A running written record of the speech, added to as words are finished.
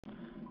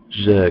This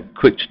is a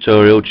quick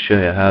tutorial to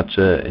show you how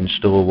to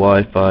install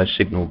Wi-Fi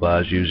signal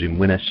bars using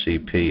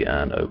WinSCP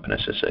and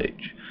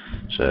OpenSSH.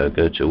 So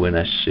go to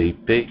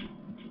WinSCP,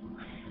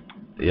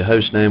 your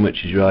host name,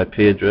 which is your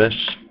IP address,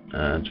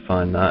 and to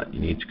find that you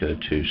need to go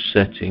to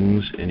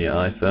Settings in your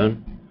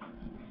iPhone,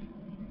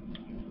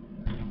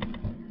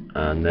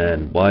 and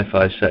then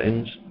Wi-Fi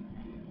settings,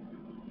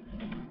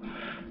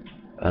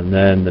 and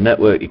then the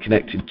network you're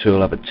connected to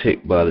will have a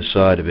tick by the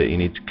side of it. You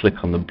need to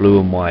click on the blue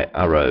and white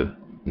arrow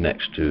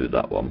next to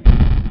that one,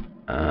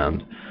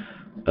 and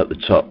at the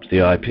top the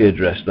IP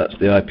address. That's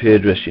the IP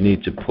address you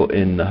need to put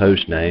in the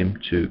host name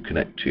to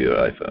connect to your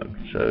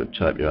iPhone. So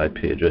type your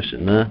IP address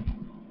in there,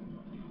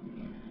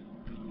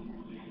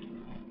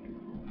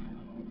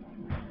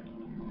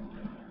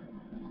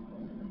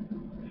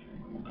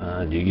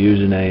 and your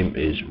username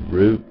is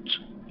root,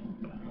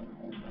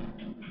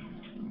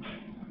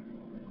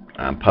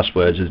 and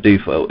passwords as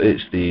default.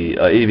 It's the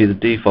either the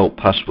default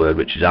password,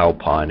 which is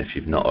Alpine if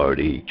you've not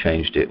already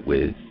changed it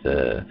with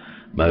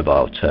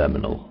mobile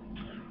terminal.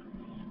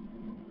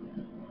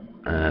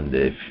 And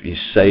if you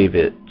save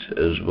it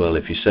as well,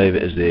 if you save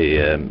it as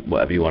the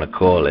whatever you want to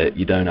call it,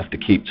 you don't have to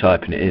keep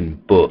typing it in,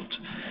 but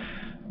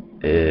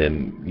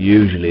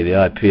usually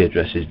the IP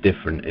address is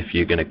different if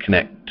you're going to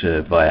connect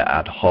via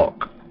ad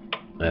hoc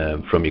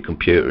from your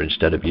computer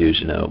instead of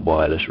using a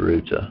wireless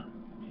router.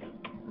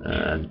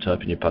 And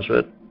type in your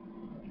password,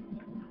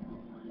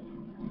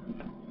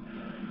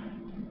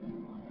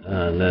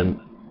 and then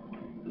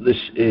this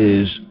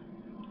is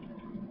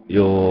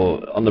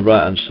your, on the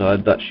right hand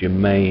side, that's your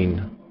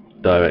main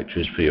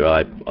directories for your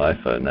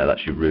iPhone there.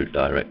 That's your root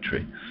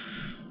directory.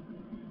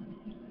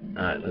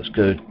 Alright, let's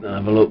go and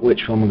have a look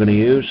which one we're going to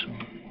use.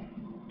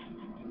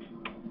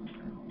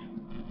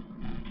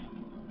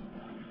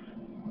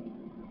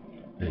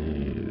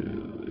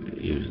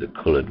 Use the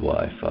coloured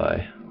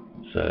Wi-Fi.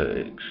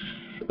 So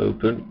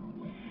open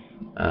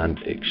and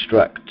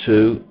extract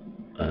to,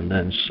 and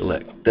then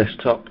select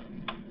desktop.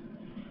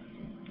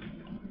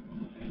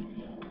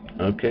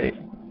 Okay,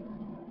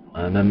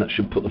 and then that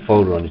should put the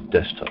folder on his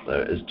desktop.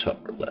 There it is, top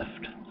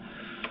left.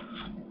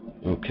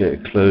 Okay,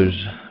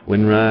 close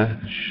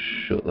WinRAR,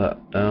 shut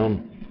that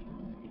down.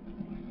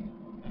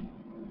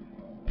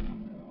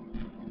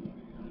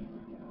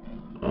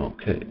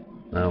 Okay,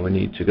 now we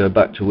need to go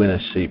back to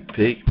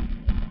WinSCP.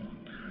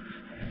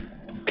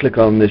 Click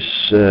on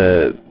this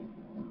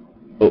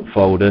up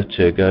folder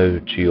to go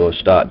to your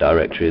start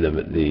directory at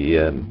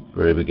the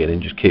very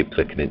beginning. Just keep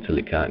clicking it until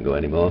it can't go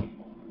anymore.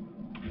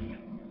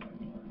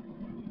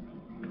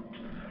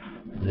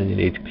 Then you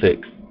need to click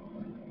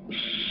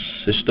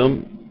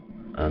System,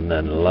 and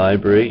then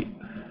Library,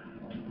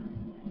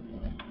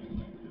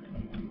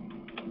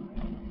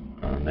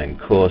 and then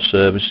Core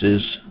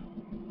Services,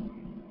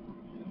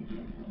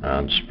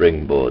 and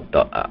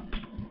Springboard.app.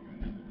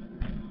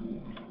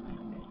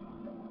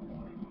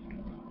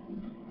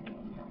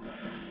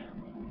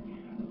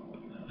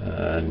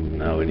 And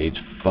now we need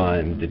to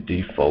find the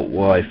default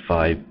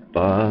Wi-Fi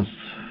bars.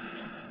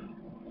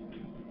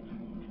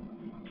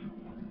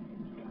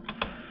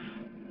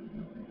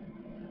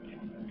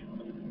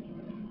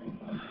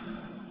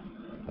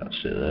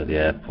 That's it there, the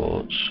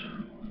airports.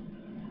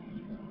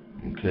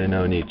 Okay,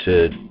 now we need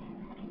to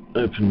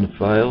open the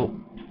file.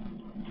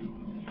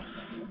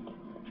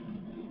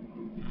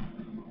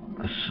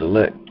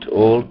 Select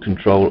all,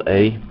 Control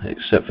A,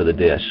 except for the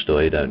DS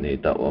store, you don't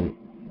need that one.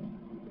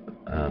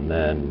 And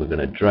then we're going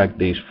to drag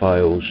these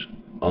files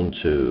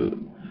onto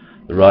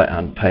the right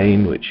hand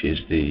pane, which is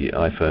the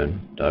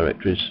iPhone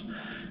directories.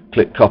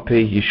 Click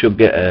copy. You should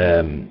get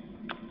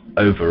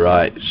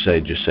overwrite,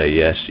 just say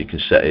yes. You can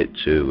set it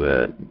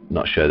to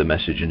not show the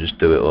message and just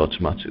do it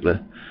automatically,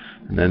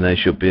 and then they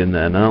should be in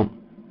there now.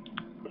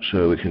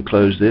 So we can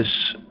close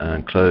this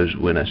and close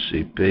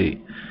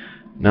WinSCP.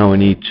 Now we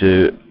need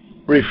to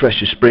refresh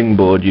the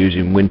Springboard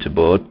using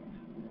Winterboard,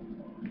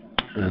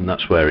 and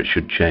that's where it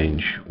should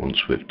change once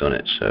we've done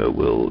it. So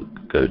we'll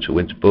go to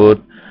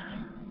Winterboard,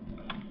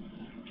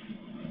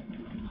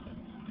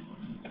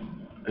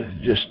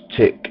 just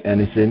tick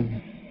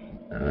anything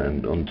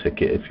and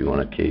untick it if you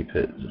want to keep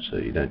it, so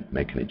you don't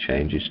make any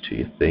changes to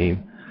your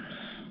theme,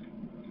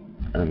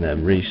 and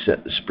then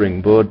reset the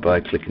Springboard by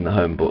clicking the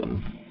home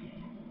button.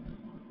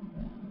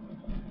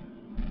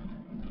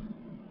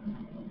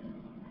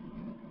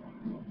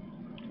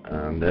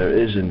 And there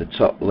it is in the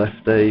top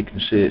left there. You can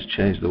see it's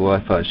changed the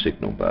Wi-Fi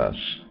signal bars.